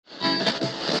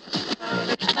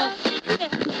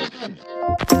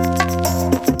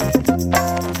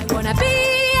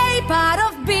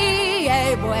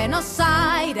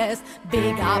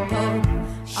Big Apple.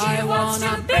 She wants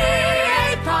to be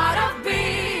a part of BA.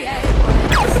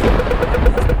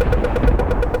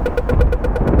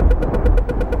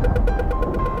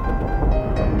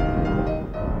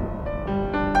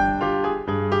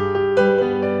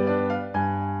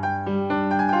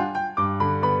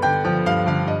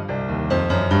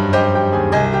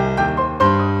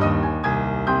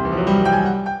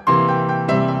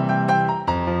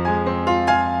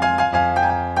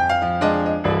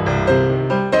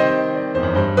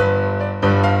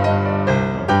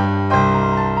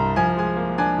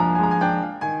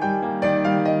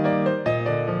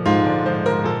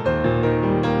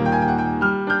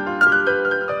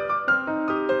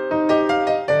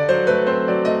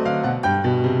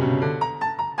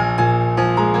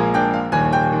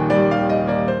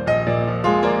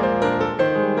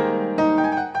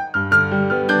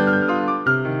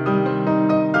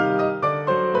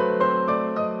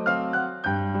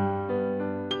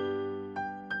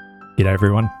 G'day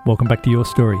everyone, welcome back to Your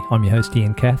Story. I'm your host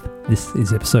Ian Kath. This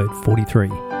is episode 43.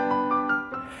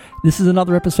 This is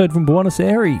another episode from Buenos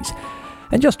Aires.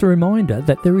 And just a reminder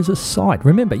that there is a site,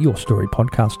 remember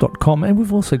yourstorypodcast.com, and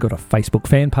we've also got a Facebook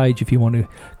fan page if you want to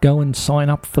go and sign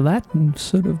up for that and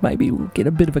sort of maybe we'll get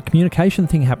a bit of a communication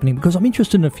thing happening because I'm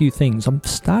interested in a few things. I'm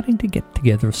starting to get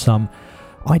together some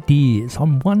ideas.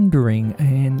 I'm wondering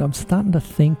and I'm starting to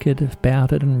think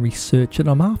about it and research it.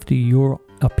 I'm after your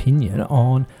opinion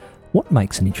on what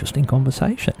makes an interesting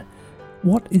conversation.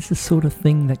 What is the sort of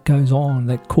thing that goes on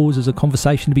that causes a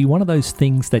conversation to be one of those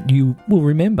things that you will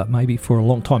remember maybe for a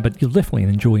long time, but you'll definitely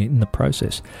enjoy it in the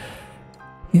process?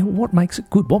 You know, what makes it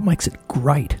good? What makes it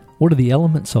great? What are the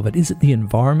elements of it? Is it the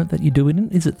environment that you do it in?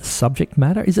 Is it the subject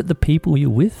matter? Is it the people you're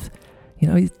with? You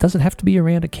know, does it have to be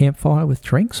around a campfire with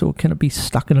drinks, or can it be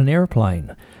stuck in an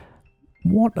airplane?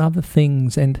 What other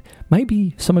things, and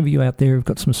maybe some of you out there have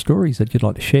got some stories that you'd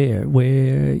like to share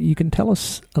where you can tell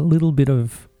us a little bit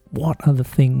of what are the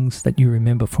things that you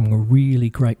remember from a really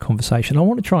great conversation. I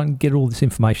want to try and get all this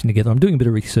information together. I'm doing a bit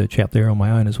of research out there on my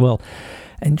own as well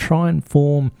and try and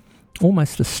form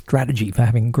almost a strategy for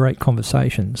having great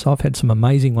conversations. I've had some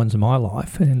amazing ones in my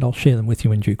life and I'll share them with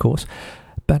you in due course.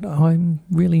 But I'm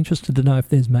really interested to know if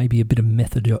there's maybe a bit of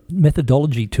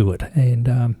methodology to it,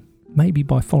 and maybe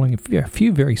by following a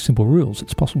few very simple rules,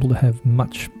 it's possible to have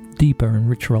much deeper and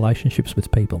richer relationships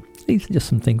with people. These are just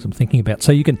some things I'm thinking about.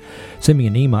 So you can send me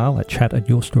an email at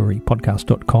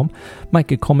chat@yourstorypodcast.com.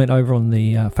 Make a comment over on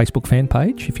the Facebook fan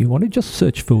page if you want to. Just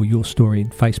search for Your Story in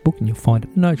Facebook and you'll find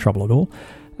it. No trouble at all.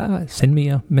 Send me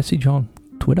a message on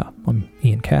Twitter. I'm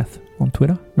Ian Kath on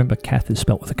Twitter. Remember, Kath is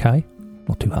spelt with a K.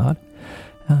 Not too hard.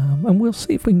 And we'll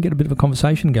see if we can get a bit of a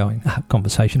conversation going. A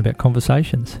conversation about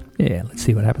conversations. Yeah, let's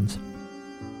see what happens.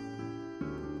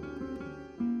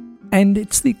 And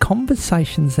it's the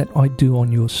conversations that I do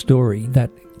on Your Story that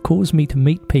cause me to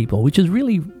meet people, which is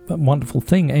really a wonderful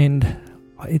thing. And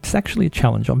it's actually a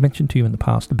challenge. I've mentioned to you in the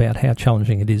past about how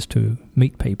challenging it is to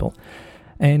meet people.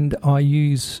 And I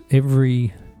use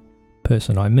every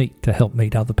person I meet to help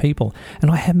meet other people. And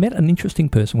I have met an interesting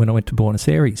person when I went to Buenos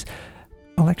Aires.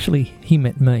 Well, actually, he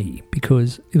met me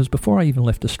because it was before I even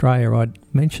left Australia. I'd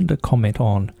mentioned a comment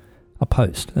on a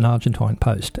post, an Argentine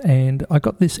post, and I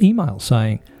got this email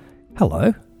saying,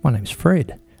 "Hello, my name's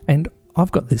Fred, and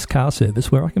I've got this car service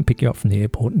where I can pick you up from the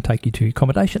airport and take you to your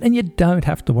accommodation, and you don't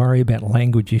have to worry about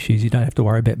language issues. You don't have to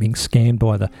worry about being scammed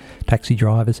by the taxi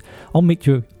drivers. I'll meet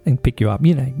you and pick you up.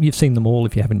 You know, you've seen them all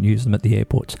if you haven't used them at the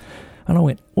airports." And I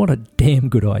went, what a damn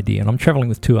good idea. And I'm travelling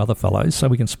with two other fellows, so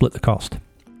we can split the cost.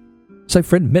 So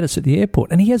Fred met us at the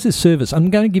airport, and he has this service. I'm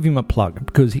going to give him a plug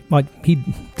because he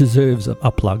deserves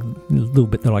a plug, a little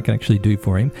bit that I can actually do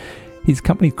for him. His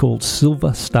company's called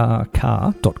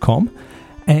silverstarcar.com,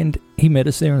 and he met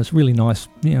us there in this really nice,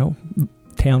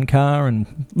 town car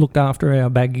and looked after our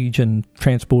baggage and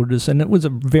transported us, and it was a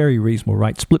very reasonable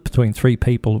rate. Split between three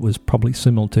people, it was probably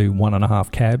similar to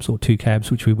 1.5 cabs or 2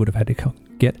 cabs, which we would have had to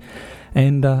get,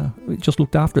 and it just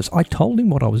looked after us. I told him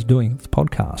what I was doing with the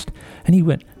podcast, and he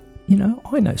went,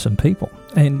 I know some people,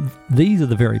 and these are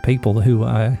the very people who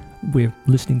we're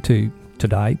listening to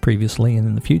today, previously, and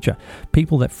in the future.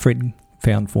 People that Fred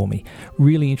found for me.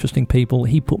 Really interesting people.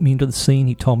 He put me into the scene.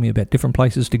 He told me about different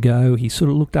places to go. He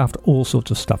sort of looked after all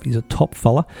sorts of stuff. He's a top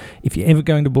fella. If you're ever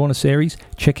going to Buenos Aires,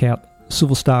 check out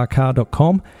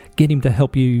silverstarcar.com. Get him to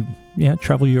help you,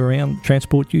 travel you around,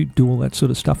 transport you, do all that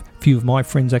sort of stuff. A few of my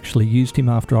friends actually used him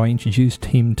after I introduced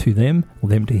him to them, or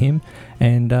them to him,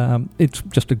 and it's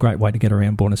just a great way to get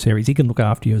around Buenos Aires. He can look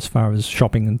after you as far as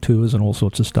shopping and tours and all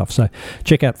sorts of stuff. So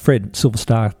check out Fred at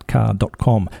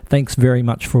silverstarcar.com. Thanks very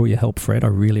much for all your help, Fred. I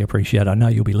really appreciate it. I know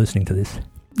you'll be listening to this.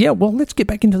 Yeah, well, let's get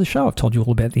back into the show. I've told you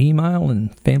all about the email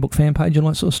and fanbook fan page and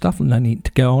all that sort of stuff. No need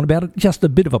to go on about it. Just a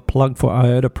bit of a plug for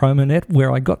Iota Promonet,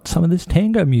 where I got some of this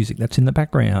tango music that's in the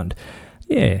background.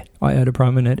 Yeah, Iota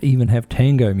Promonet even have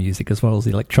tango music as well as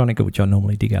the electronica, which I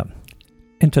normally dig up.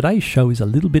 And today's show is a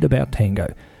little bit about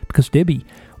tango, because Deby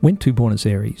went to Buenos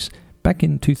Aires back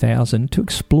in 2000 to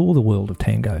explore the world of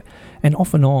tango, and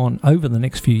off and on over the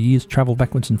next few years travelled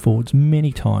backwards and forwards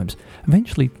many times,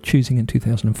 eventually choosing in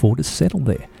 2004 to settle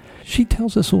there. She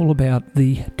tells us all about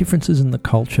the differences in the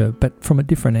culture, but from a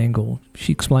different angle.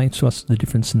 She explains to us the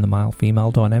difference in the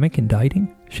male-female dynamic in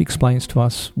dating. She explains to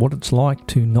us what it's like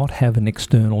to not have an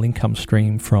external income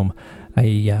stream from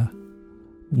a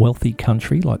wealthy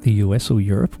country like the US or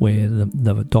Europe, where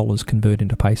the dollars convert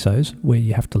into pesos, where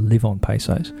you have to live on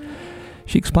pesos.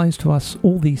 She explains to us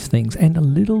all these things and a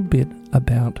little bit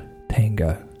about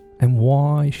tango and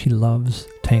why she loves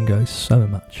tango so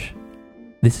much.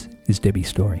 This is Deby's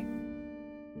story.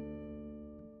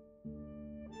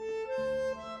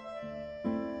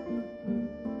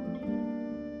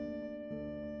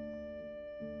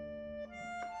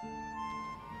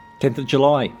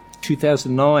 July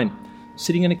 2009,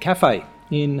 sitting in a cafe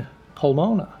in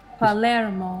Palermo,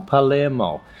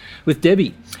 with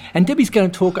Deby. And Deby's going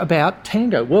to talk about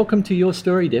tango. Welcome to your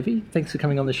story, Deby. Thanks for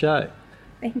coming on the show.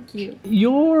 Thank you.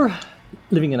 You're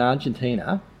living in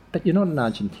Argentina, but you're not in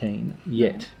Argentine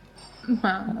yet.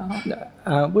 No.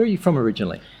 Where are you from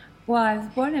originally? Well, I was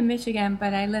born in Michigan,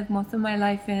 but I lived most of my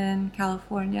life in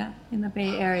California, in the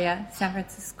Bay Area, San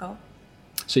Francisco.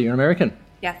 So you're an American?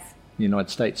 Yes. United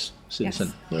States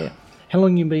citizen? Yes. Yeah. How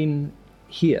long have you been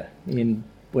here in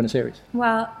Buenos Aires?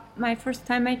 Well, my first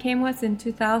time I came was in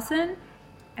 2000,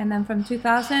 and then from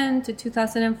 2000 to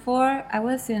 2004, I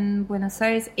was in Buenos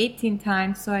Aires 18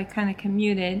 times, so I kind of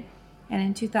commuted. And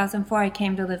in 2004, I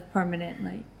came to live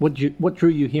permanently. What drew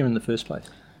you here in the first place?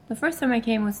 The first time I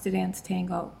came was to dance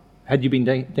tango. Had you been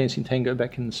dancing tango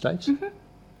back in the States? Mm-hmm.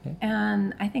 Yeah.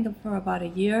 And I think for about a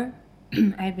year,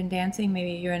 I had been dancing,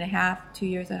 maybe a year and a half, 2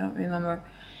 years, I don't remember.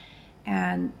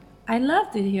 And I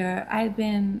loved it here. I've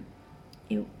been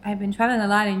traveling a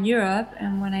lot in Europe,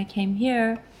 and when I came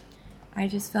here, I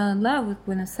just fell in love with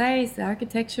Buenos Aires, the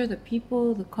architecture, the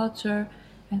people, the culture.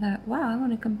 I thought, wow, I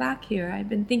want to come back here. I've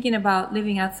been thinking about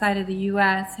living outside of the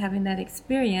U.S., having that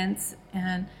experience,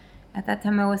 and at that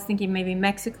time I was thinking maybe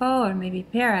Mexico or maybe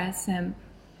Paris, and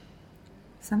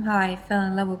somehow I fell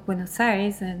in love with Buenos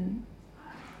Aires, and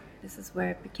this is where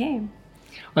it became.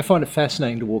 I find it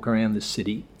fascinating to walk around this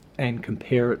city and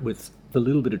compare it with the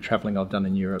little bit of travelling I've done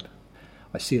in Europe.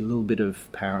 I see a little bit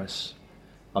of Paris.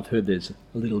 I've heard there's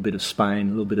a little bit of Spain,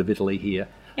 a little bit of Italy here.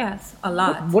 Yes, a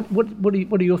lot. What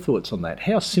are your thoughts on that?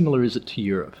 How similar is it to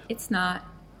Europe? It's not.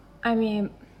 I mean,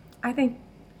 I think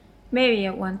maybe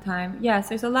at one time, yes,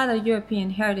 there's a lot of European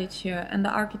heritage here, and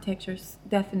the architecture's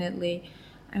definitely.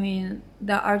 I mean,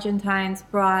 the Argentines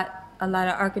brought a lot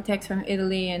of architects from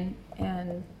Italy and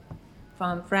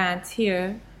from France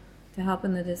here to help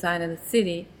in the design of the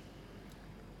city.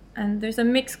 And there's a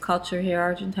mixed culture here.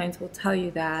 Argentines will tell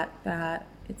you that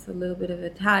it's a little bit of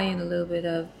Italian, a little bit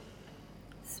of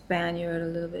Spaniard, a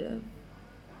little bit of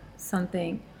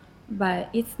something. But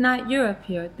it's not Europe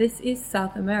here. This is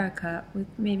South America with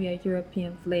maybe a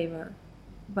European flavor.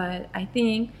 But I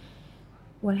think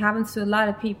what happens to a lot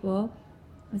of people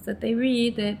is that they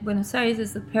read that Buenos Aires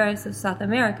is the Paris of South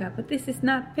America. But this is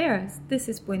not Paris. This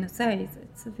is Buenos Aires.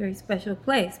 It's a very special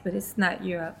place, but it's not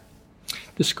Europe.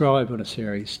 Describe Buenos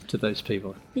Aires to those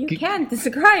people. You can't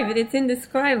describe it. It's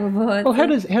indescribable. Well, how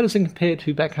does it compare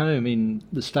to back home in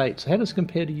the States? How does it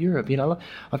compare to Europe? You know,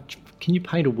 can you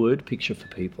paint a word picture for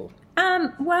people?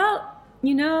 Well,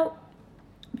 you know,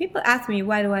 people ask me,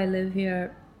 why do I live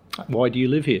here? Why do you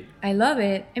live here? I love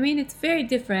it. I mean, it's very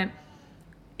different.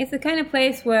 It's the kind of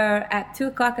place where at 2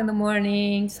 o'clock in the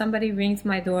morning, somebody rings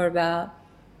my doorbell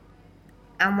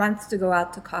and wants to go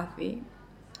out to coffee.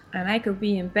 And I could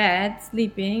be in bed,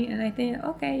 sleeping, and I think,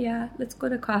 okay, yeah, let's go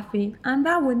to coffee. And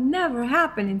that would never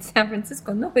happen in San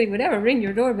Francisco. Nobody would ever ring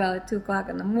your doorbell at 2 o'clock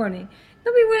in the morning.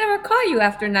 Nobody would ever call you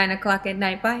after 9 o'clock at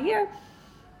night. But here,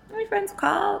 my friends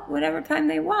call whatever time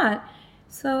they want.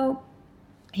 So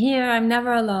here, I'm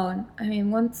never alone. I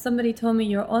mean, once somebody told me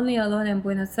you're only alone in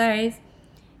Buenos Aires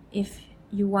if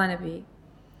you want to be,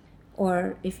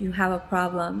 or if you have a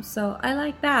problem. So I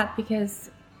like that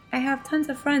because I have tons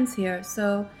of friends here.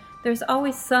 So there's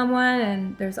always someone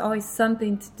and there's always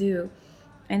something to do.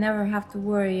 I never have to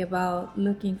worry about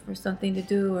looking for something to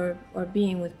do or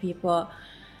being with people.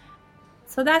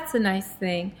 So that's a nice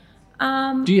thing.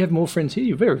 Do you have more friends here?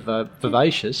 You're very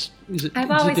vivacious. I've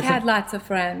always had lots of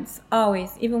friends,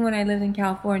 always, even when I lived in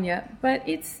California. But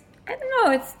I don't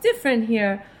know, it's different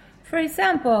here. For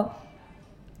example,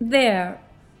 there,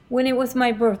 when it was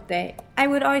my birthday, I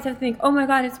would always have to think, oh my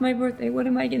God, it's my birthday, what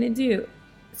am I going to do?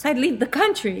 So I'd leave the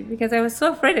country because I was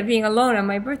so afraid of being alone on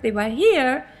my birthday. But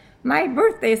here, my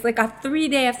birthday is like a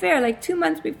 3-day affair. Like 2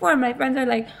 months before, my friends are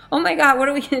like, oh my God, what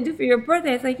are we going to do for your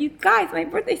birthday? It's like, you guys, my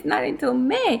birthday's not until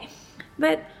May.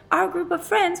 But our group of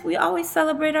friends, we always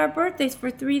celebrate our birthdays for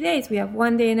 3 days. We have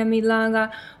 1 day in a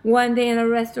milonga, 1 day in a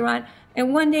restaurant,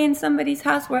 and 1 day in somebody's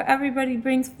house where everybody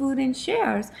brings food and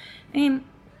shares. I mean,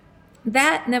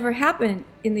 that never happened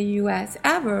in the U.S.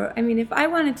 ever. I mean, if I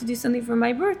wanted to do something for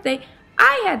my birthday,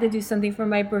 I had to do something for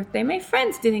my birthday. My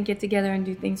friends didn't get together and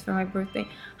do things for my birthday.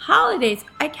 Holidays,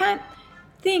 I can't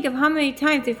think of how many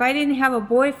times if I didn't have a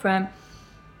boyfriend,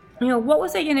 what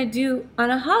was I going to do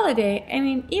on a holiday? I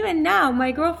mean, even now,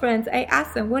 my girlfriends, I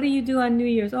ask them, what do you do on New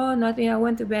Year's? Oh, nothing, I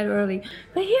went to bed early.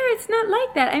 But here, it's not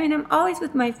like that. I mean, I'm always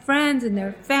with my friends and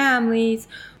their families,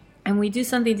 and we do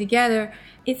something together.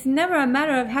 It's never a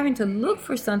matter of having to look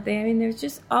for something. I mean, there's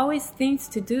just always things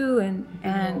to do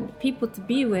and people to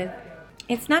be with.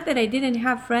 It's not that I didn't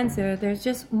have friends there. There's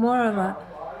just more of a,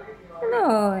 I don't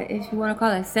know if you want to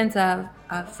call it a sense of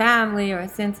family or a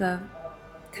sense of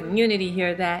community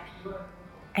here that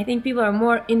I think people are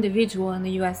more individual in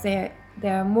the U.S.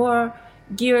 They're more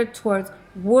geared towards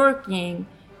working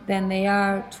than they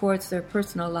are towards their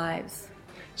personal lives.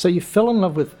 So you fell in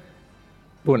love with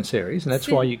Buenos Aires, and that's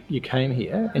why you came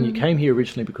here, and you came here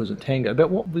originally because of tango. But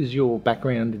what was your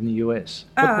background in the U.S.?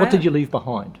 What did you leave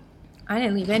behind? I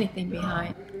didn't leave anything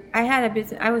behind. I had a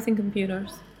business. I was in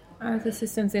computers. I was a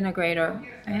systems integrator.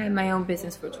 I had my own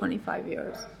business for 25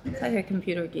 years. It's like a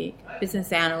computer geek,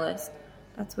 business analyst.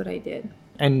 That's what I did.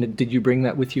 And did you bring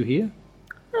that with you here?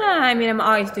 I mean, I'm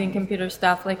always doing computer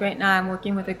stuff. Like right now, I'm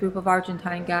working with a group of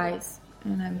Argentine guys,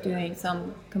 and I'm doing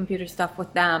some computer stuff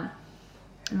with them.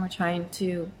 And we're trying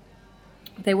to,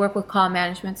 they work with call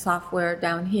management software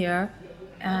down here,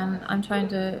 and I'm trying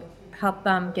to help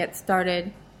them get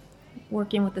started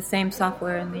working with the same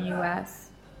software in the U.S.,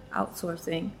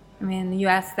 outsourcing. I mean, in the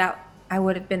U.S., that I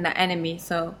would have been the enemy,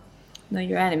 so no,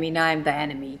 your enemy, now I'm the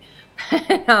enemy.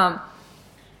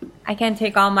 I can't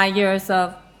take all my years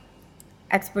of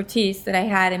expertise that I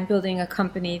had in building a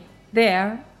company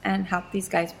there and help these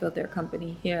guys build their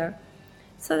company here.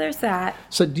 So there's that.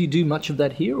 So do you do much of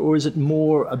that here, or is it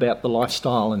more about the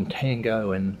lifestyle and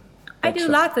tango and... I do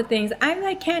lots of things.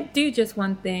 I can't do just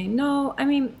one thing. No, I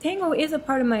mean, tango is a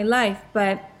part of my life,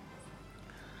 but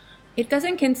it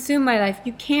doesn't consume my life.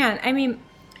 You can't. I mean,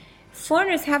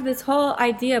 foreigners have this whole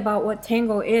idea about what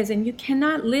tango is, and you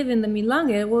cannot live in the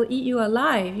milonga. It will eat you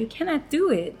alive. You cannot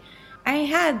do it. I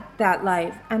had that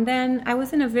life, and then I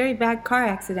was in a very bad car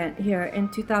accident here in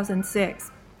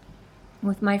 2006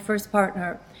 with my first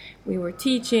partner. We were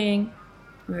teaching.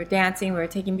 We were dancing, we were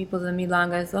taking people to the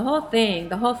milongas, the whole thing,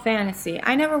 the whole fantasy.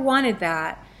 I never wanted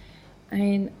that. I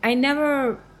mean, I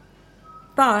never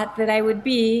thought that I would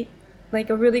be like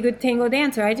a really good tango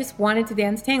dancer. I just wanted to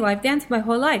dance tango. I've danced my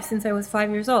whole life since I was 5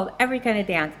 years old. Every kind of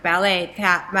dance, ballet,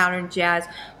 tap, modern jazz,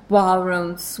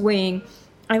 ballroom, swing.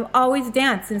 I've always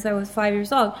danced since I was 5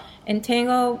 years old. And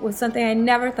tango was something I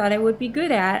never thought I would be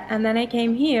good at. And then I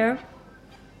came here,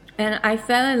 and I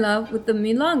fell in love with the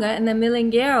milonga and the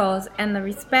milongueros and the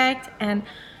respect, and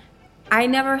I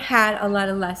never had a lot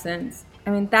of lessons.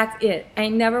 I mean, that's it. I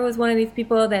never was one of these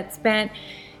people that spent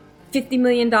 $50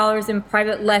 million in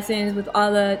private lessons with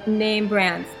all the name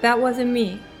brands. That wasn't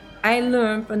me. I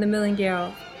learned from the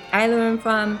milongueros. I learned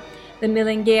from the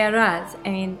milongueras. I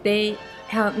mean, they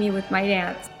helped me with my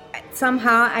dance.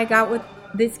 Somehow I got with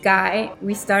this guy.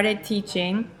 We started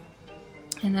teaching.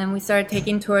 And then we started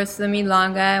taking tours to the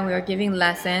milonga, and we were giving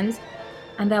lessons.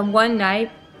 And then one night,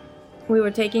 we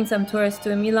were taking some tourists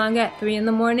to a milonga at 3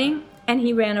 a.m, and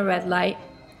he ran a red light,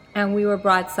 and we were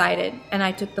broadsided. And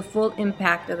I took the full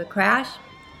impact of the crash,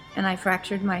 and I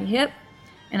fractured my hip,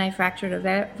 and I fractured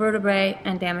a vertebrae,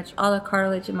 and damaged all the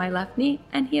cartilage in my left knee,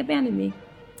 and he abandoned me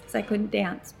because I couldn't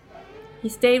dance. He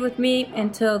stayed with me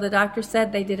until the doctor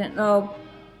said they didn't know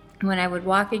when I would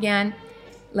walk again,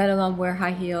 let alone wear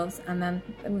high heels, and then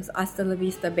it was hasta la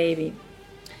vista, baby.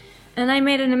 And I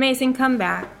made an amazing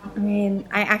comeback. I mean,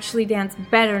 I actually dance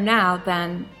better now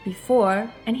than before,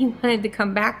 and he wanted to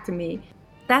come back to me.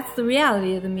 That's the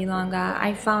reality of the milonga.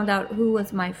 I found out who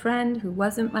was my friend, who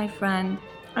wasn't my friend.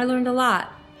 I learned a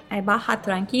lot. I baja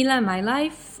tranquila in my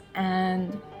life,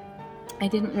 and I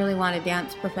didn't really want to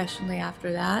dance professionally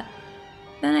after that.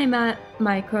 Then I met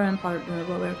my current partner,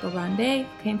 Roberto Grande,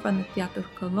 who came from the Teatro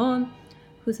Colón,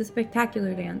 who's a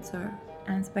spectacular dancer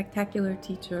and spectacular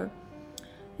teacher.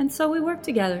 And so we work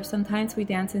together. Sometimes we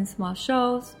dance in small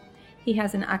shows. He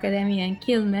has an academia in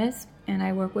Quilmes, and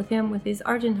I work with him with his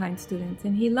Argentine students,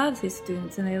 and he loves his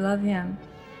students, and they love him.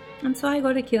 And so I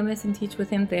go to Quilmes and teach with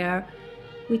him there.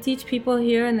 We teach people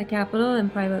here in the capital in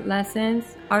private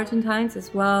lessons, Argentines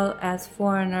as well as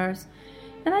foreigners.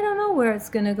 And I don't know where it's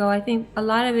going to go. I think a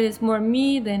lot of it is more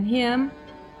me than him.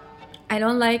 I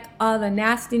don't like all the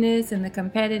nastiness and the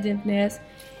competitiveness.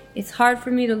 It's hard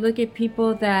for me to look at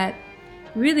people that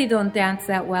really don't dance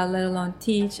that well, let alone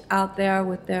teach, out there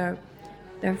with their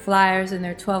flyers and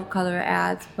their 12-color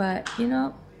ads. But,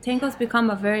 Tango's become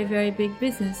a very, very big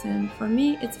business. And for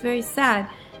me, it's very sad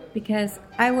because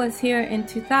I was here in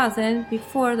 2000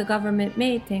 before the government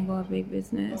made Tango a big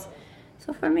business.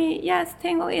 So for me, yes,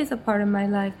 Tango is a part of my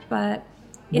life, but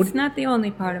it's not the only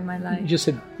part of my life. You just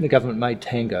said the government made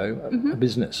Tango a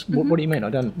business. Mm-hmm. What do you mean? I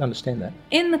don't understand that.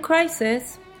 In the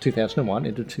crisis... 2001,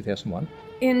 into 2001.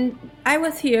 I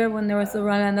was here when there was the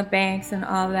run on the banks and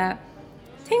all that.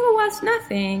 Tango was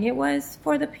nothing. It was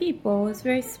for the people. It was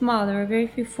very small. There were very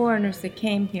few foreigners that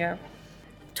came here.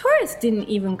 Tourists didn't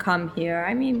even come here.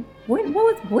 I mean, what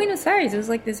was Buenos Aires? It was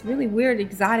like this really weird,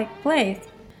 exotic place.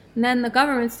 And then the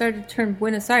government started to turn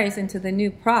Buenos Aires into the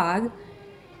new Prague,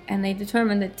 and they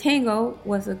determined that Tango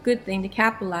was a good thing to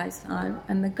capitalize on.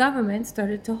 And the government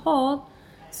started to hold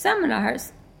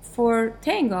seminars for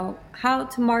Tango, how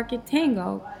to market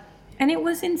Tango. And it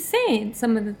was insane,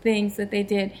 some of the things that they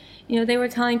did. They were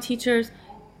telling teachers,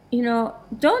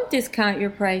 don't discount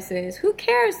your prices. Who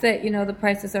cares that, the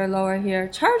prices are lower here?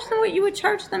 Charge them what you would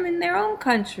charge them in their own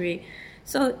country.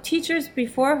 So teachers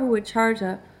before who would charge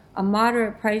a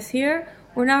moderate price here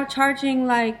were now charging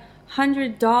like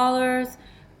 $100,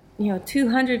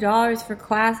 $200 for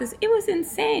classes. It was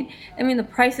insane. I mean, the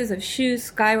prices of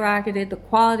shoes skyrocketed. The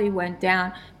quality went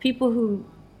down. People who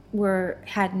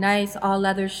had nice all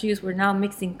leather shoes were now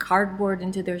mixing cardboard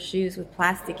into their shoes with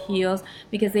plastic heels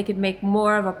because they could make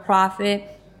more of a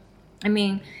profit. I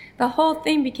mean, the whole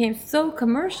thing became so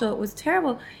commercial. It was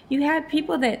terrible. You had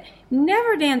people that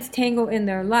never danced tango in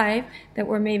their life, that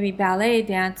were maybe ballet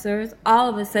dancers, all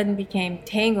of a sudden became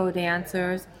tango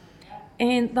dancers.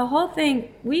 And the whole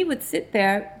thing, we would sit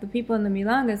there, the people in the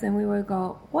milongas, and we would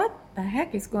go, what the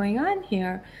heck is going on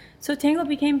here? So tango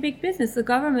became big business. The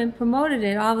government promoted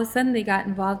it. All of a sudden they got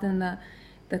involved in the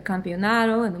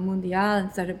campeonato and the mundial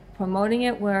and started promoting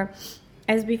it, where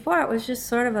as before it was just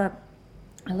sort of a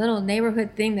little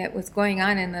neighborhood thing that was going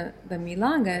on in the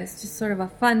milonga. It's just sort of a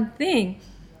fun thing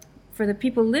for the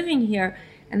people living here.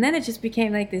 And then it just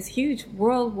became like this huge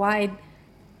worldwide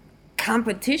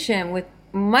competition with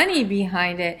money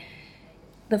behind it.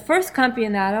 The first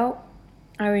campeonato,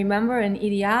 I remember, in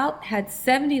Ideal had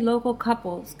 70 local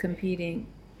couples competing.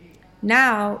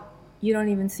 Now, you don't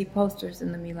even see posters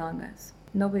in the milongas.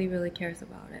 Nobody really cares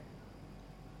about it.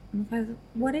 Because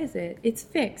what is it? It's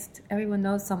fixed. Everyone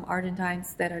knows some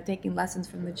Argentines that are taking lessons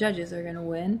from the judges are going to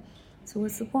win. So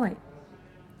what's the point?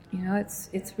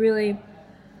 It's really,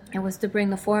 it was to bring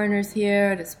the foreigners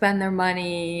here to spend their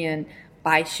money and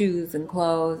buy shoes and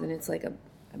clothes, and it's like a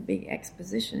big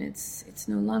exposition. It's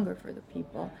no longer for the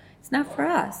people. It's not for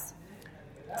us.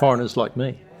 Foreigners like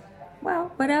me.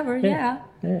 Well, whatever. Yeah.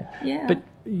 But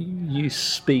you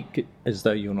speak as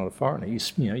though you're not a foreigner.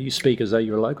 You speak as though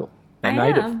you're a local, a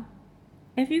native. Am.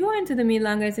 If you go into the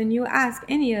milongas and you ask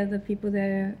any of the people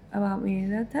there about me,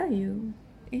 they'll tell you,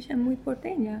 ella muy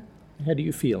porteña. How do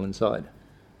you feel inside?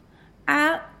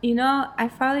 I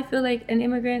probably feel like an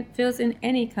immigrant feels in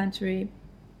any country.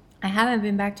 I haven't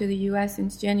been back to the U.S.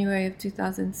 since January of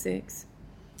 2006.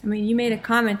 I mean, you made a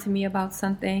comment to me about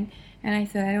something, and I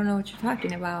said, I don't know what you're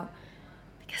talking about.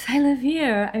 Because I live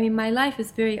here. I mean, my life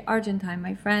is very Argentine.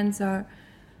 My friends are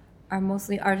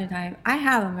mostly Argentine. I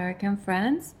have American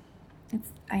friends.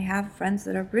 I have friends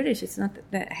that are British. It's not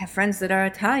that I have friends that are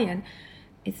Italian.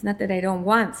 It's not that I don't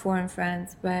want foreign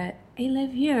friends, but I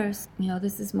live here.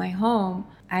 This is my home.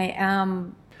 I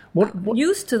am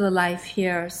used to the life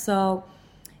here. So,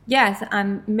 yes,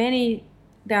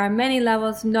 there are many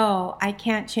levels. No, I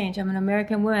can't change. I'm an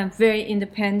American woman. I'm very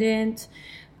independent.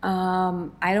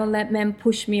 I don't let men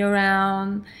push me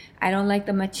around. I don't like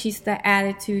the machista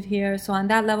attitude here. So on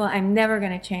that level, I'm never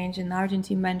going to change. And the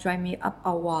Argentine men drive me up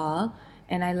a wall,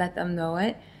 and I let them know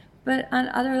it. But on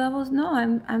other levels, no,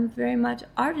 I'm very much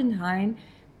Argentine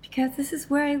because this is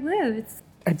where I live.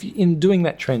 In doing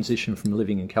that transition from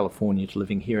living in California to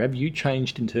living here, have you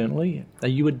changed internally? Are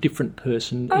you a different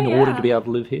person in order to be able to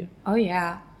live here? Oh,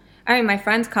 yeah. I mean, my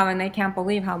friends come and they can't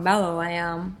believe how mellow I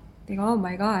am. They go, oh,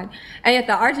 my God. And yet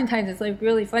the Argentines, it's like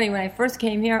really funny. When I first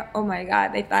came here, oh, my God,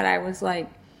 they thought I was like,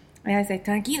 I say,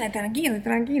 tranquila, tranquila,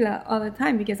 tranquila all the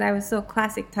time because I was so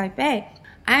classic type A.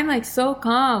 I'm like so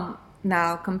calm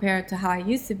now compared to how I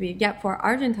used to be. Yet for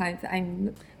Argentines,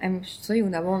 soy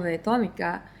una bomba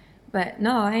atómica. But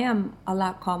no, I am a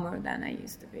lot calmer than I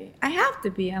used to be. I have to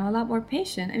be. I'm a lot more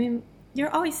patient. I mean, you're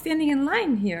always standing in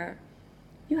line here.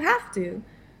 You have to.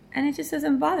 And it just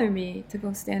doesn't bother me to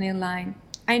go stand in line.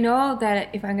 I know that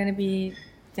if I'm going to be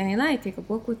standing in line, I take a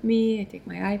book with me, I take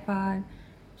my iPod.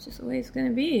 It's just the way it's going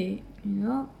to be, you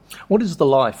know? What is the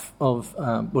life of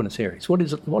Buenos Aires? What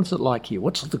is it like here?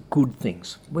 What's the good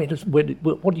things? What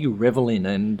do you revel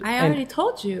in? I already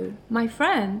told you, my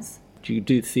friends. Do you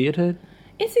do theatre?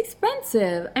 It's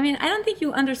expensive. I mean, I don't think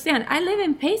you understand. I live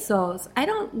in pesos. I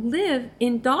don't live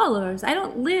in dollars. I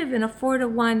don't live in a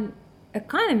 4-to-1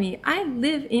 economy. I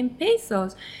live in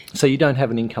pesos. So you don't have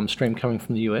an income stream coming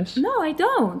from the US? No, I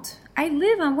don't. I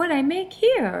live on what I make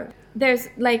here. There's,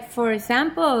 like, for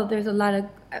example, there's a lot of,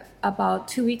 about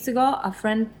 2 weeks ago,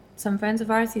 some friends of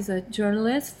ours, he's a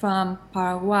journalist from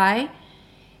Paraguay,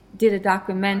 did a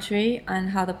documentary on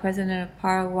how the president of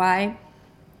Paraguay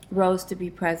rose to be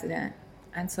president.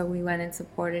 And so we went and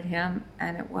supported him,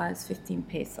 and it was 15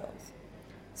 pesos.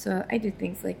 So I do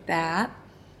things like that.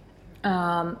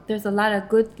 There's a lot of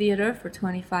good theater for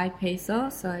 25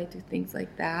 pesos, so I do things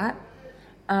like that.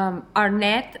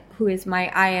 Arnett, who is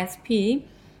my ISP,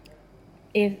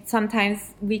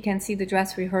 sometimes we can see the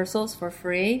dress rehearsals for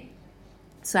free,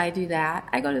 so I do that.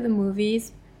 I go to the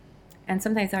movies, and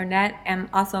sometimes Arnett, and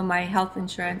also my health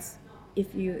insurance,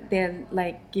 they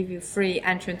like give you free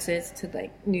entrances to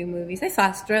like new movies. I saw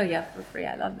Australia for free.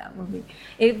 I love that movie.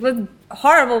 It was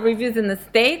horrible reviews in the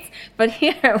States, but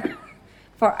here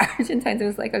for Argentines it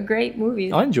was like a great movie.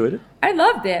 I enjoyed it. I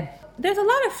loved it. There's a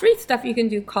lot of free stuff you can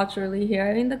do culturally here.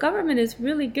 I mean, the government is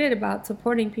really good about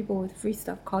supporting people with free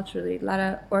stuff culturally. A lot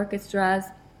of orchestras,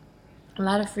 a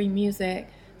lot of free music.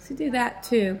 So do that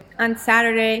too. On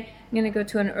Saturday, I'm going to go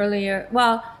to an earlier,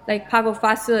 like Pago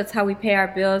Fácil, it's how we pay our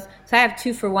bills. So I have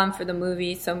 2-for-1 for the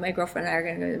movies. So my girlfriend and I are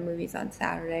going to go to the movies on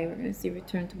Saturday. We're going to see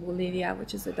Return to Bolivia,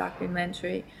 which is a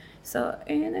documentary. So,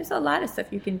 and there's a lot of stuff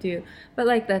you can do. But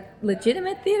like the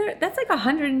legitimate theater, that's like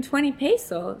 120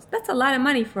 pesos. That's a lot of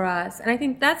money for us. And I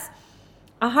think that's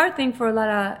a hard thing for a lot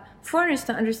of foreigners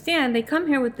to understand. They come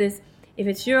here with this, if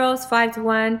it's euros,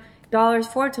 5-to-1, dollars,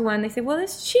 4-to-1, they say, well,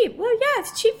 it's cheap. Well, yeah,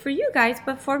 it's cheap for you guys,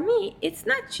 but for me, it's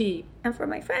not cheap. And for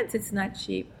my friends, it's not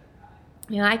cheap.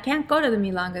 You know, I can't go to the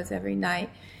milongas every night.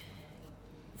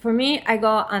 For me, I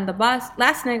go on the bus.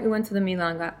 Last night, we went to the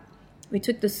milonga. We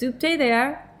took the subte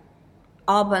there,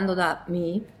 all bundled up,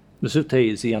 me. The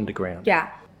subte is the underground. Yeah.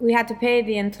 We had to pay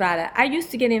the entrada. I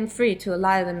used to get in free to a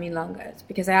lot of the milongas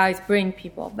because I always bring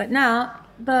people. But now,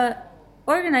 the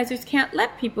organizers can't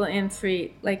let people in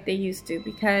free like they used to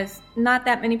because not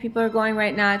that many people are going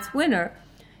right now. It's winter.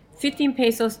 15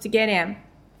 pesos to get in.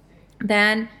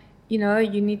 Then, you know,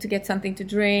 you need to get something to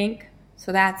drink.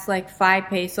 So that's like 5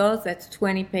 pesos. That's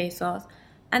 20 pesos.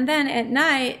 And then at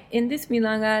night in this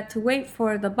milonga to wait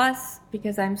for the bus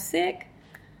because I'm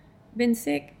been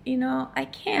sick, you know, I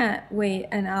can't wait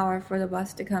an hour for the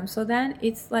bus to come. So then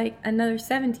it's like another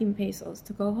 17 pesos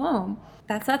to go home.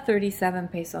 That's a 37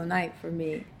 peso night for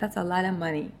me. That's a lot of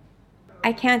money.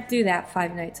 I can't do that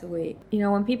 5 nights a week. You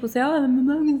know, when people say, oh, the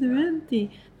milongas are empty.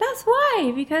 That's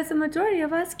why, because the majority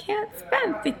of us can't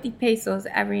spend 50 pesos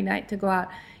every night to go out.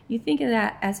 You think of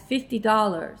that as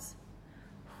 $50.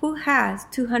 Who has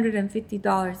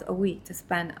 $250 a week to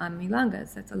spend on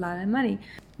milongas? That's a lot of money.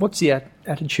 What's the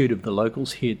attitude of the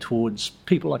locals here towards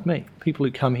people like me? People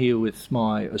who come here with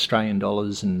my Australian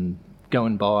dollars and go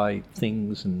and buy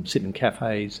things and sit in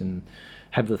cafes and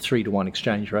have the 3-to-1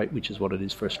 exchange rate, which is what it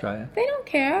is for Australia. They don't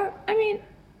care. I mean,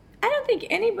 I don't think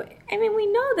anybody... I mean, we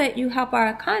know that you help our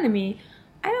economy.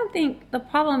 I don't think the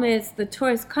problem is the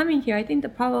tourists coming here. I think the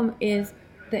problem is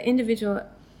the individual...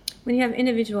 When you have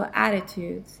individual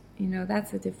attitudes, you know, that's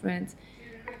the difference.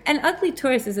 An ugly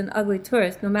tourist is an ugly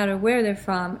tourist, no matter where they're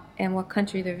from and what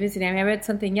country they're visiting. I mean, I read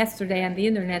something yesterday on the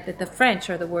internet that the French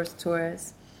are the worst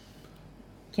tourists.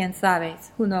 Quien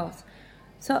sabes? Who knows?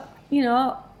 So, you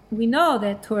know, we know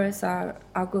that tourists are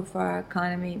good for our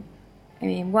economy. I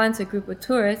mean, once a group of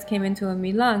tourists came into a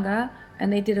milonga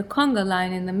and they did a conga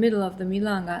line in the middle of the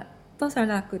milonga. Those are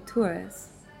not good tourists.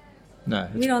 No,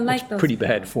 we don't like those. Pretty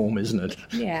bad form, isn't it?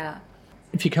 Yeah.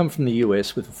 If you come from the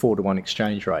US with a 4-to-1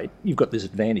 exchange rate, you've got this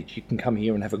advantage. You can come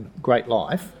here and have a great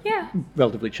life. Yeah.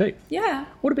 Relatively cheap. Yeah.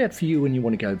 What about for you when you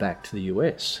want to go back to the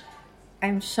US?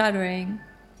 I'm shuddering.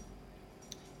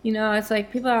 You know, it's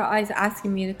like people are always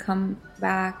asking me to come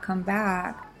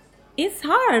back. It's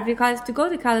hard because to go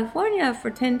to California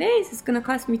for 10 days is going to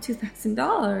cost me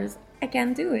 $2,000. I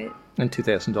can't do it. And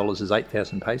 $2,000 is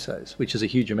 8,000 pesos, which is a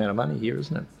huge amount of money here,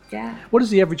 isn't it? Yeah. What does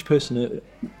the average person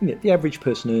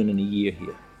earn in a year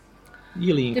here?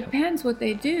 Yearly income? Depends what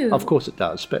they do. Of course it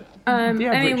does, but the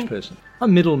average person, a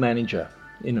middle manager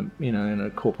in a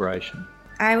corporation.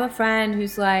 I have a friend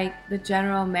who's like the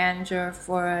general manager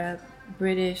for a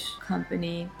British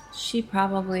company. She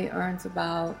probably earns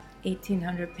about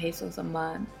 1,800 pesos a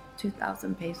month,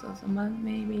 2,000 pesos a month,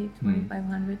 maybe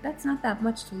 2,500. That's not that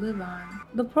much to live on.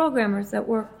 The programmers that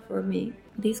work for me,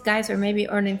 these guys are maybe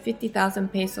earning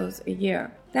 50,000 pesos a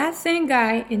year. That same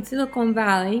guy in Silicon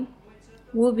Valley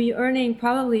will be earning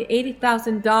probably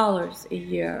 $80,000 a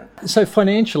year. So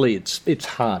financially, it's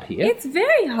hard here. It's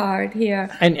very hard here.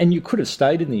 And you could have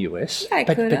stayed in the US, Yeah,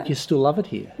 but you still love it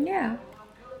here. Yeah.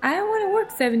 I don't want to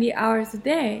work 70 hours a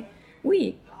day.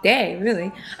 Really.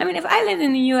 I mean, if I lived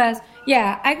in the US,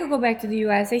 yeah, I could go back to the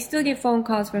US. I still get phone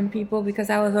calls from people because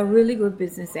I was a really good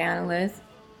business analyst.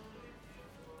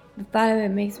 The thought of it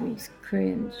makes me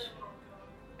cringe.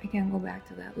 I can't go back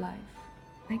to that life.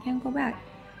 I can't go back.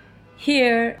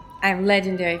 Here, I'm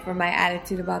legendary for my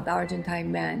attitude about the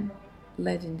Argentine men.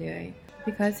 Legendary.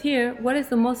 Because here, what is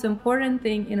the most important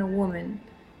thing in a woman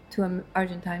to an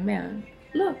Argentine man?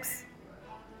 Looks.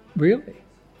 Really?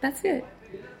 That's it.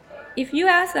 If you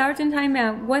ask the Argentine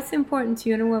man what's important to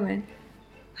you in a woman,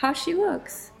 how she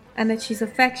looks. And that she's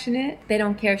affectionate. They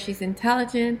don't care if she's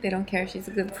intelligent. They don't care if she's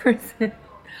a good person.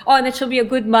 Oh, and that she'll be a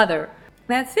good mother.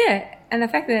 That's it. And the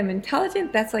fact that I'm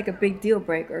intelligent, that's like a big deal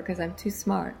breaker because I'm too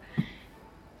smart.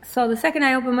 So the second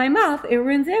I open my mouth, it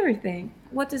ruins everything.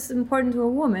 What is important to a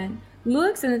woman?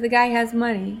 Looks, and that the guy has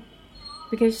money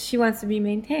because she wants to be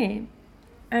maintained.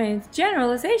 I mean, it's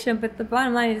generalization, but the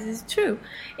bottom line is it's true.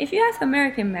 If you ask an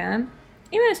American man,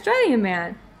 even an Australian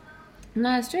man,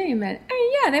 not Australian men, I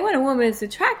mean, yeah, they want a woman that's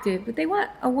attractive, but they want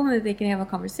a woman that they can have a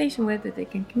conversation with, that they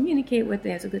can communicate with, that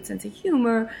has a good sense of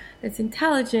humor, that's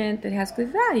intelligent, that has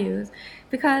good values.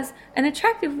 Because an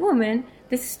attractive woman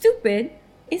that's stupid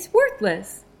is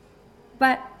worthless.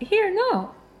 But here,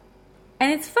 no.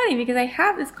 And it's funny because I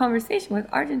have this conversation with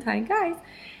Argentine guys,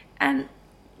 and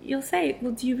you'll say,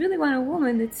 well, do you really want a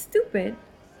woman that's stupid?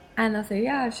 And they'll say,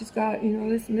 yeah, she's got,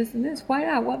 this and this and this. Why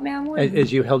not? What man wouldn't?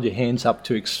 As you held your hands up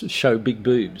to show big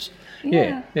boobs.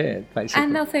 Yeah, basically.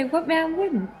 And they'll say, what man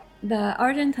wouldn't? The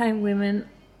Argentine women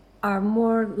are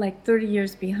more like 30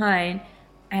 years behind,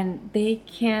 and they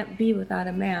can't be without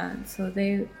a man. So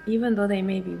they, even though they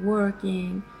may be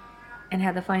working and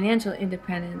have the financial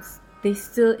independence, they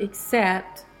still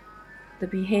accept the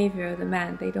behavior of the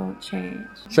man. They don't change.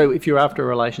 So if you're after a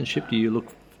relationship, do you look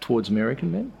towards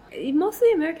American men?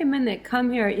 Mostly American men that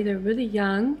come here are either really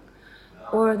young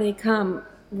or they come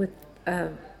with a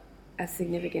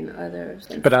significant other.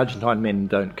 But Argentine men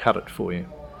don't cut it for you.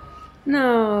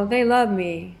 No, they love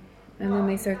me. And then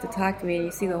they start to talk to me and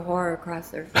you see the horror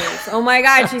across their face. Oh my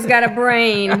God, she's got a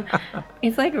brain.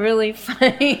 It's like really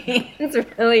funny. It's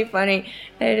really funny.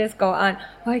 They just go on,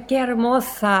 ay, qué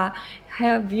hermosa,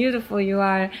 how beautiful you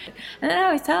are. And then I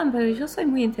always tell them, pero yo soy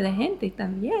muy inteligente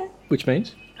también. Which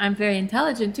means? I'm very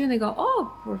intelligent too. And they go,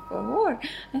 oh, por favor.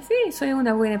 I say, soy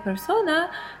una buena persona.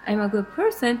 I'm a good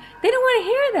person. They don't want to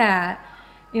hear that.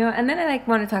 And then I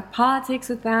want to talk politics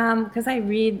with them because I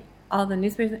read all the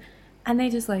newspapers. And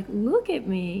they just look at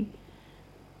me.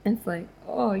 And it's like,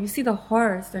 oh, you see the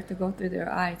horror start to go through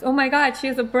their eyes. Oh my God, she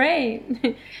has a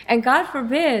brain. And God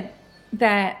forbid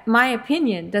that my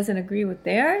opinion doesn't agree with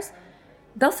theirs.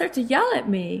 They'll start to yell at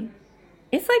me.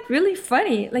 It's really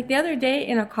funny. Like the other day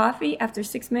in a coffee, after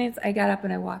 6 minutes, I got up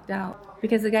and I walked out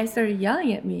because the guy started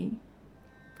yelling at me.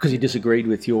 Because he disagreed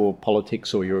with your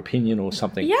politics or your opinion or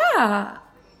something? Yeah.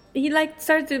 He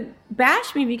started to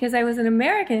bash me because I was an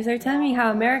American. He started telling me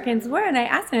how Americans were. And I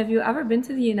asked him, have you ever been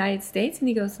to the United States? And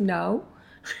he goes, no.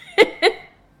 I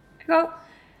go,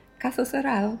 caso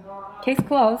cerrado. Case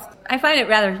closed. I find it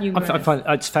rather humorous. I find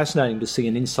it's fascinating to see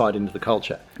an insight into the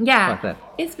culture. Yeah, like that.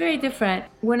 It's very different.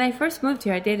 When I first moved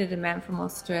here, I dated a man from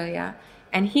Australia.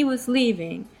 And he was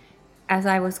leaving as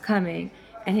I was coming.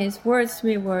 And his words to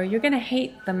me were, you're going to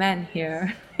hate the men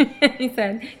here. He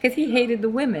said, because he hated the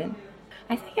women.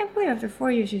 I can't believe after 4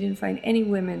 years you didn't find any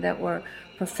women that were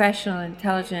professional,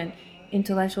 intelligent,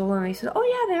 intellectual women. He said, oh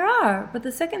yeah, there are. But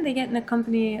the second they get in the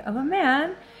company of a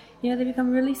man, they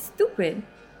become really stupid.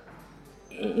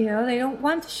 They don't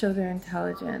want to show their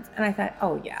intelligence. And I thought,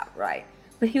 oh yeah, right.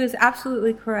 But he was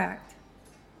absolutely correct.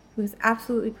 He was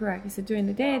absolutely correct. He said during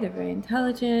the day they're very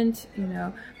intelligent,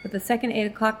 but the second 8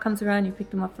 o'clock comes around, you pick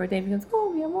them up for a day, he goes,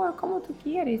 oh mi amor, como tú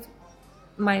quieres?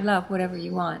 My love, whatever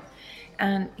you want.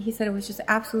 And he said it was just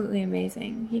absolutely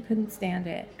amazing. He couldn't stand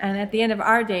it. And at the end of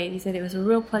our date, he said it was a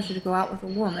real pleasure to go out with a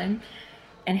woman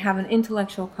and have an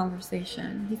intellectual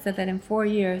conversation. He said that in 4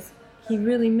 years, he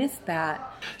really missed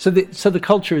that. So the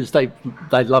culture is they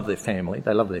love their family,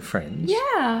 they love their friends.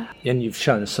 Yeah. And you've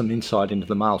shown us some insight into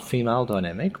the male-female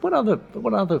dynamic. What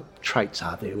other traits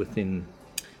are there within?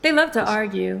 They love to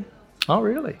argue. Oh,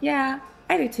 really? Yeah,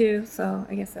 I do too. So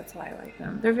I guess that's why I like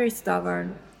them. They're very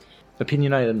stubborn.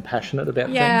 Opinionated and passionate about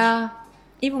things? Yeah,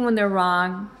 even when they're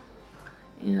wrong.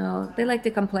 You know, they like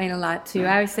to complain a lot too.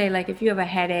 I always say, like, if you have a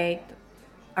headache,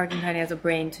 Argentine has a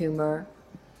brain tumor.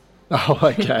 Oh,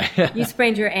 okay. You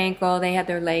sprained your ankle, they had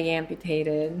their leg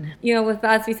amputated. You know, with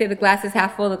us, we say the glass is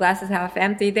half full, the glass is half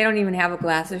empty. They don't even have a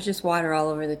glass. There's just water all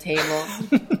over the table.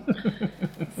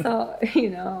 So,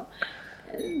 you know,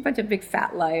 a bunch of big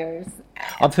fat liars.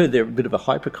 I've heard they're a bit of a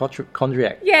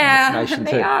hypochondriac nation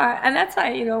too. They are. And that's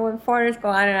why, you know, when foreigners go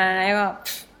on and on, I go...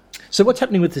 So what's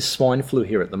happening with this swine flu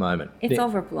here at the moment? It's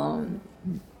overblown.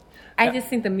 I just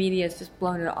think the media has just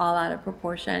blown it all out of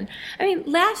proportion. I mean,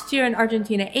 last year in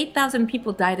Argentina, 8,000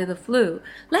 people died of the flu.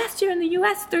 Last year in the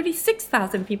U.S.,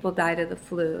 36,000 people died of the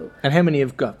flu. And how many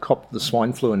have copped the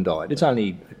swine flu and died? It's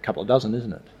only a couple of dozen,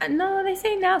 isn't it? No, they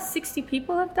say now 60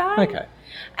 people have died. Okay.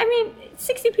 I mean,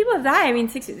 60 people have died. I mean,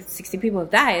 60 people have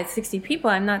died. It's 60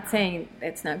 people. I'm not saying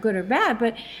it's not good or bad,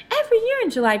 but every year in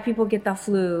July, people get the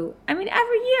flu. I mean,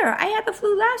 every year. I had the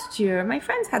flu last year. My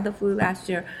friends had the flu last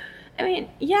year. I mean,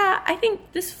 yeah, I think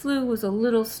this flu was a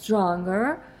little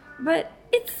stronger, but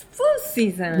it's flu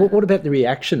season. What about the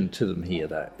reaction to them here,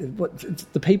 though?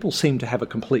 The people seem to have a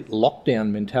complete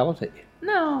lockdown mentality.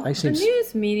 No, the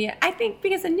news media, I think,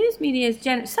 because the news media is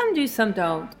some do, some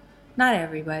don't. Not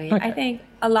everybody. Okay. I think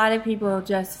a lot of people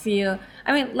just feel...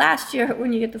 I mean, last year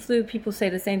when you get the flu, people say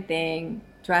the same thing.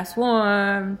 Dress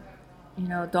warm, you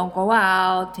know, don't go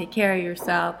out, take care of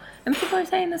yourself. And people are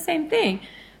saying the same thing.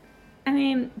 I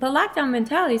mean, the lockdown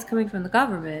mentality is coming from the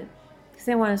government because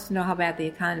they want us to know how bad the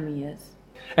economy is.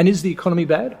 And is the economy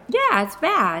bad? Yeah, it's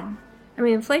bad. I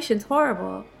mean, inflation's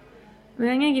horrible. I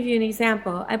mean, I'm going to give you an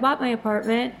example. I bought my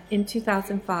apartment in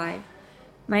 2005.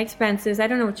 My expenses, I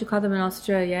don't know what you call them in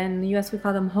Australia. In the U.S., we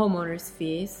call them homeowners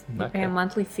fees. You pay a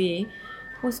monthly fee.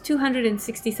 Was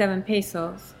 267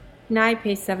 pesos. Now I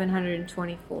pay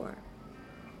 724.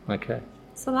 Okay.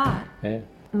 It's a lot. Yeah.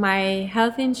 My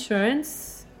health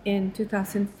insurance in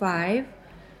 2005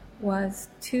 was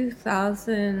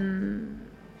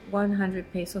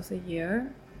 2,100 pesos a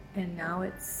year, and now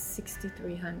it's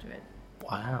 6,300.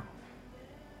 Wow.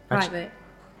 Private.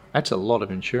 That's a lot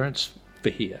of insurance for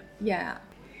here. Yeah.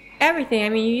 Everything. I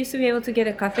mean, you used to be able to get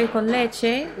a café con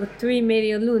leche with 3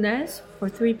 medio lunas for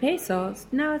 3 pesos.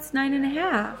 Now it's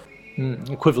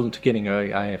 9.5. Equivalent to getting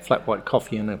a flat white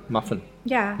coffee and a muffin.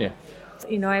 Yeah. Yeah.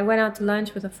 You know, I went out to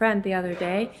lunch with a friend the other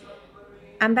day,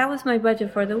 and that was my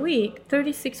budget for the week,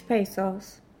 36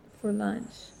 pesos for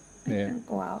lunch. I can't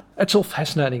go out. It's all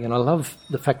fascinating, and I love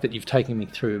the fact that you've taken me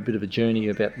through a bit of a journey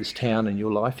about this town and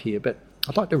your life here, but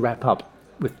I'd like to wrap up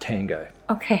with tango.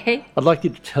 Okay. I'd like you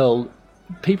to tell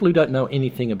people who don't know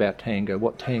anything about tango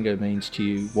what tango means to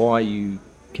you, why you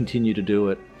continue to do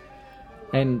it,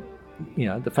 and, you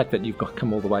know, the fact that you've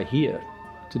come all the way here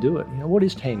to do it. You know, what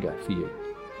is tango for you?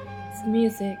 It's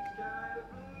music.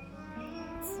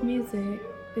 It's music.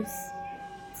 There's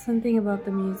something about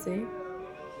the music.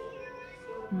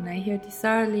 When I hear Di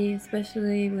Sarli,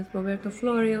 especially with Roberto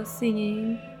Florio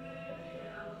singing,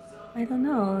 I don't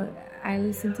know, I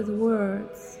listen to the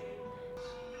words.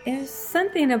 There's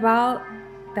something about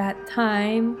that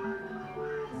time,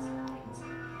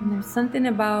 and there's something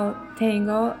about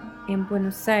tango in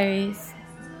Buenos Aires.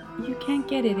 You can't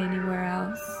get it anywhere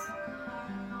else.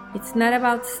 It's not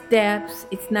about steps,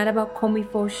 it's not about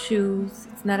comifo shoes,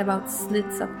 it's not about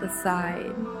slits up the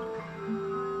side.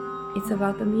 It's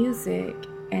about the music,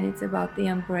 and it's about the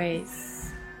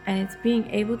embrace. And it's being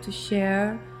able to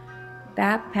share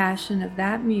that passion of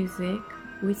that music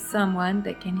with someone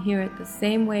that can hear it the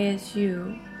same way as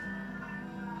you,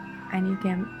 and you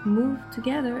can move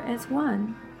together as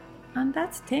one. And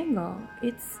that's tango.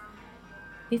 It's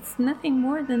nothing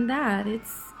more than that.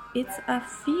 It's a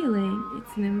feeling.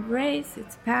 It's an embrace.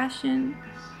 It's passion.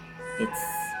 It's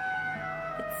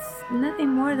nothing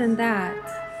more than that.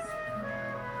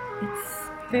 It's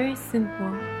very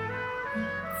simple.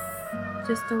 It's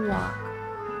just a walk.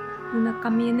 Una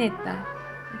camioneta.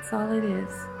 That's all it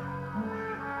is.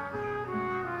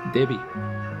 Deby,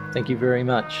 thank you very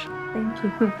much. Thank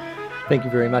you. Thank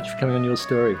you very much for coming on Your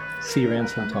Story. See you around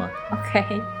sometime.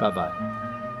 Okay. Bye-bye.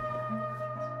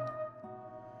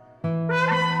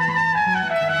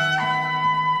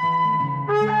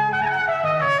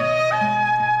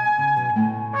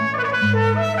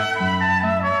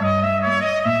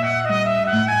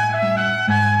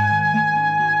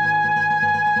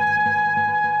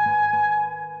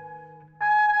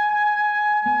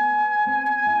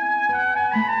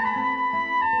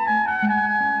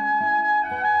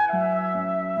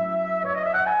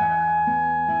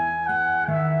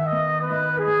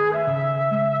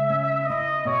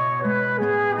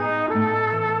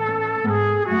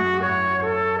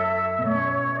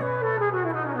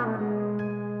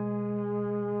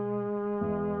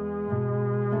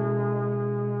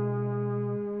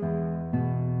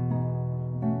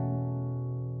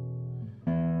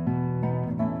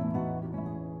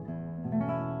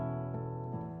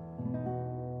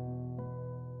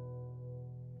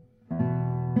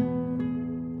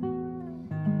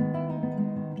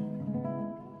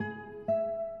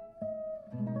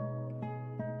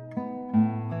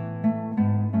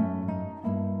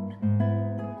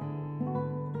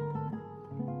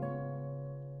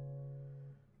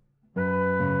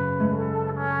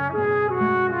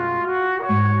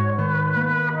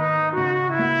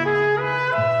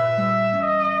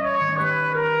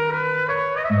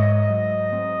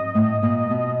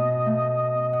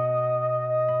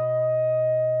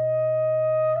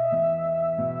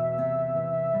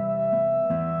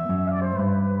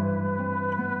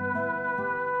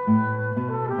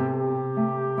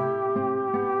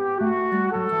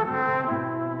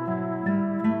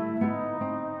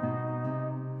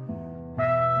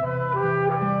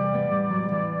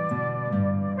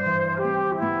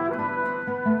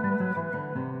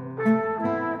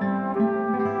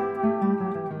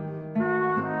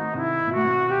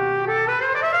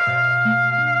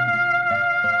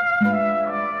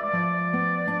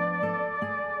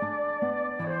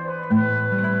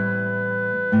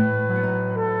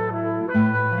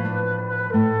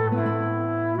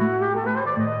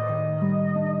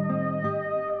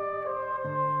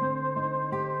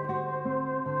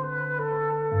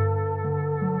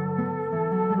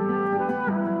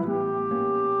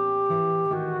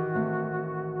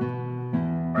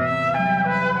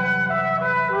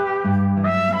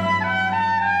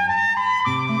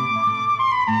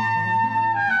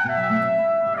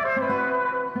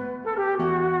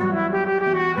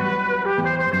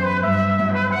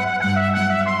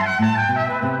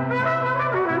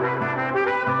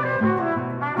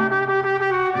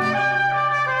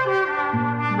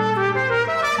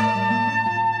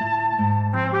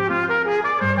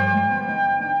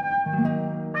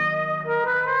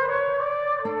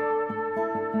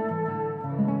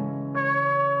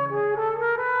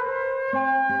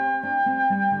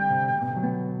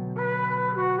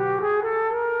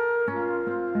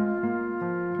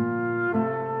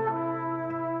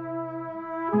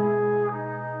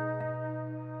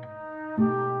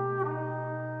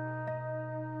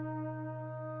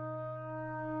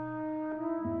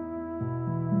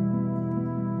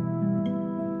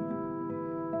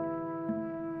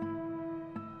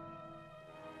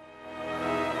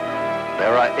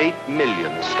 There are 8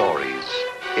 million stories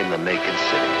in the naked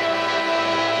city.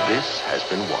 This has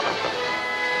been one of them.